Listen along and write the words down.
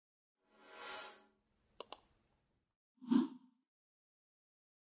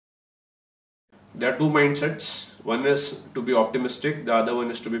there are two mindsets. One is to be optimistic, the other one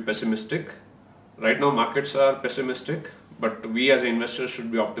is to be pessimistic. Right now markets are pessimistic, but we as investors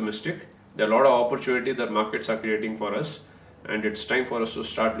should be optimistic. There are a lot of opportunity that markets are creating for us, and it's time for us to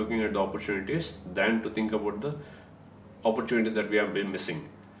start looking at the opportunities than to think about the opportunity that we have been missing.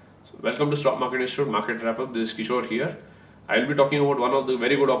 So welcome to Stock Market Institute Market Wrap Up. This is Kishore here. I will be talking about one of the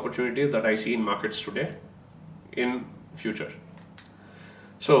very good opportunities that I see in markets today in future.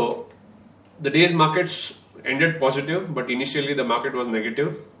 So the day's markets ended positive, but initially the market was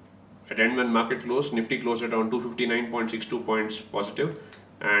negative. At end when market closed, Nifty closed at around 259.62 points positive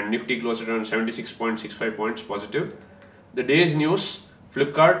and Nifty closed at around 76.65 points positive. The day's news: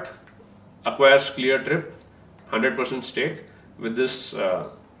 Flipkart acquires Cleartrip, 100% stake. With this,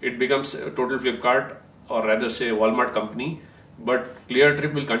 it becomes a total Flipkart, or rather say Walmart company, but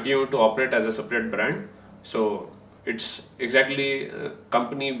Cleartrip will continue to operate as a separate brand. So it's exactly a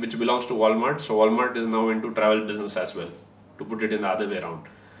company which belongs to Walmart. So Walmart is now into travel business as well, to put it in the other way around.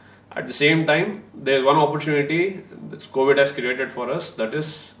 At the same time, there's one opportunity that COVID has created for us. That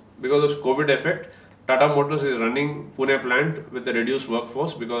is, because of COVID effect, Tata Motors is running Pune plant with a reduced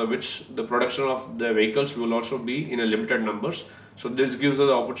workforce, because of which the production of the vehicles will also be in a limited numbers. So this gives us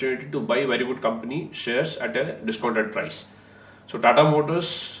the opportunity to buy very good company shares at a discounted price. So Tata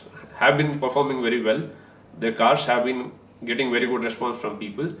Motors have been performing very well. Their cars have been getting very good response from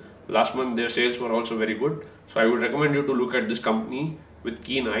people. Last month their sales were also very good. So I would recommend you to look at this company with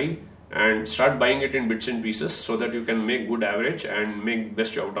keen eye and start buying it in bits and pieces, so that you can make good average and make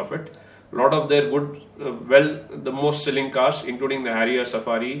best out of it. A lot of their good, the most selling cars, including the Harrier,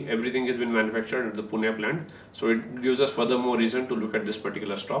 Safari, everything has been manufactured at the Pune plant. So it gives us furthermore reason to look at this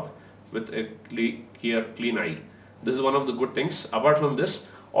particular stock with a clean eye. This is one of the good things. Apart from this,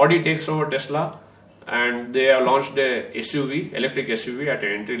 Audi takes over Tesla, and they have launched a SUV, electric SUV at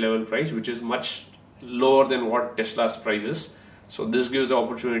an entry level price, which is much lower than what Tesla's price is. So this gives the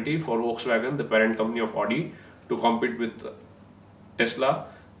opportunity for Volkswagen, the parent company of Audi, to compete with Tesla.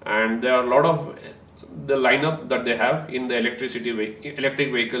 And there are a lot of the lineup that they have in the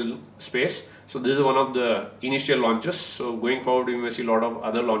electric vehicle space. So this is one of the initial launches. So going forward, we may see a lot of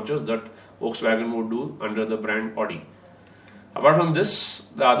other launches that Volkswagen would do under the brand Audi. Apart from this,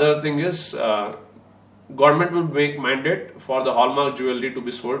 the other thing is government will make mandate for the hallmark jewelry to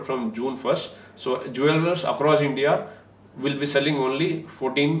be sold from June 1st. So jewelers across India will be selling only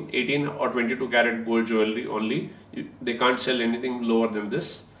 14, 18 or 22 karat gold jewelry only. They can't sell anything lower than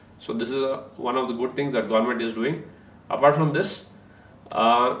this. So this is one of the good things that government is doing. Apart from this,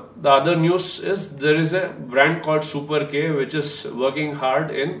 the other news is there is a brand called Super K which is working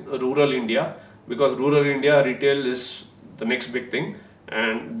hard in rural India, because rural India retail is the next big thing,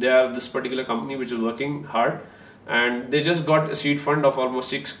 and they are this particular company which is working hard, and they just got a seed fund of almost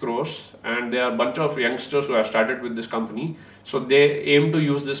 6 crores, and there are a bunch of youngsters who have started with this company. So they aim to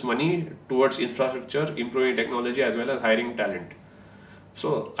use this money towards infrastructure, improving technology, as well as hiring talent.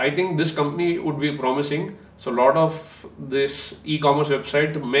 So I think this company would be promising. So a lot of this e-commerce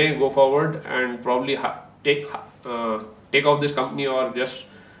website may go forward and probably take off this company, or just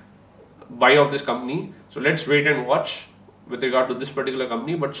buy off this company. So let's wait and watch with regard to this particular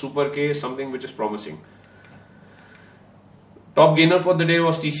company, but Super K is something which is promising. Top gainer for the day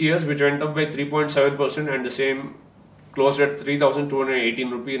was TCS, which went up by 3.7%, and the same closed at 3,218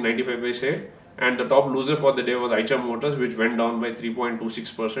 rupees 95 paise. And the top loser for the day was Eicher Motors, which went down by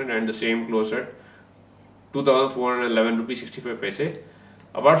 3.26%, and the same closed at 2,411 rupees 65 paise.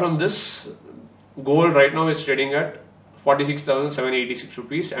 Apart from this, gold right now is trading at 46,786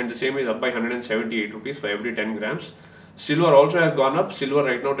 rupees, and the same is up by 178 rupees for every 10 grams. Silver also has gone up. Silver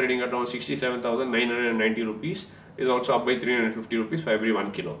right now trading at around 67,990 rupees, is also up by 350 rupees for every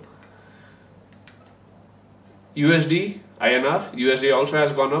 1 kilo. USD INR, USD also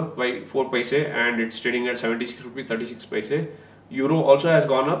has gone up by 4 paise, and it's trading at 76 rupees 36 paise. Euro also has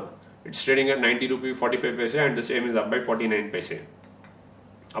gone up. It's trading at 90 rupees 45 paise, and the same is up by 49 paise.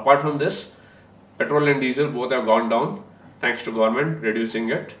 Apart from this, petrol and diesel both have gone down, thanks to government reducing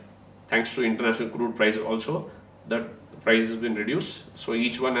it. Thanks to international crude price also, that price has been reduced. So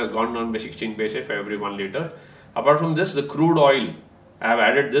each one has gone down by 16 paise for every 1 liter. Apart from this, the crude oil, I have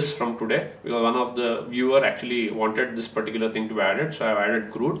added this from today because one of the viewer actually wanted this particular thing to be added. So I have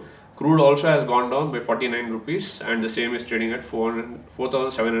added crude. Crude also has gone down by 49 rupees, and the same is trading at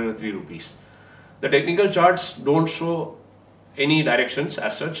 4,703 rupees. The technical charts don't show any directions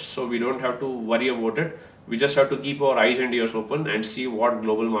as such, so we don't have to worry about it. We just have to keep our eyes and ears open and see what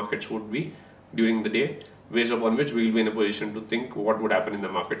global markets would be during the day, based upon which we will be in a position to think what would happen in the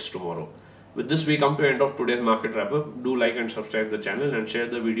markets tomorrow. With this, we come to the end of today's market wrap up. Do like and subscribe the channel and share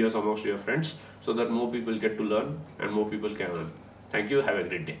the videos amongst your friends so that more people get to learn and more people can earn. Thank you. Have a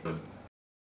great day.